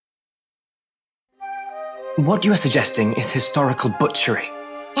What you are suggesting is historical butchery.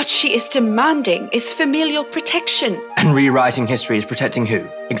 What she is demanding is familial protection. And rewriting history is protecting who,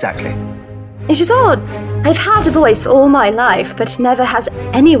 exactly? It is odd. I've had a voice all my life, but never has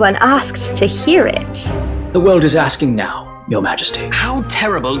anyone asked to hear it. The world is asking now, Your Majesty. How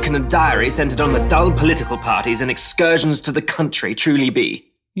terrible can a diary centered on the dull political parties and excursions to the country truly be?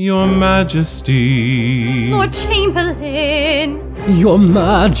 Your Majesty. Lord Chamberlain. Your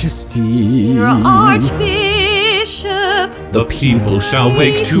Majesty. Your Archbishop. The people shall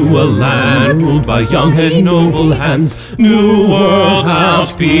wake to a land ruled by young and noble hands. New world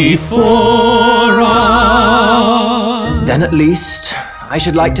out before us. Then at least, I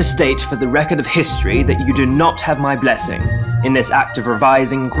should like to state for the record of history that you do not have my blessing in this act of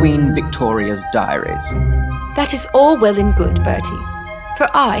revising Queen Victoria's diaries. That is all well and good, Bertie, for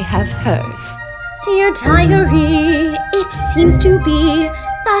I have hers. Dear diary, it seems to be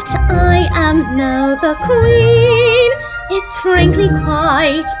that I am now the queen. It's frankly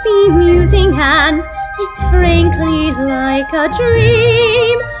quite bemusing and it's frankly like a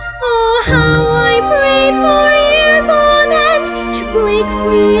dream. Oh, how I prayed for years on end to break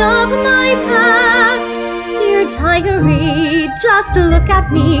free of my past. Dear diary, just look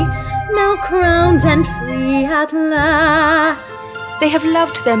at me, now crowned and free at last. They have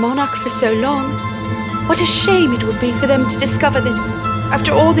loved their monarch for so long. What a shame it would be for them to discover that,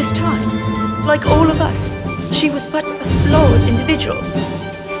 after all this time, like all of us, she was but a flawed individual.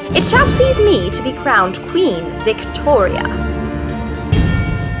 It shall please me to be crowned Queen Victoria.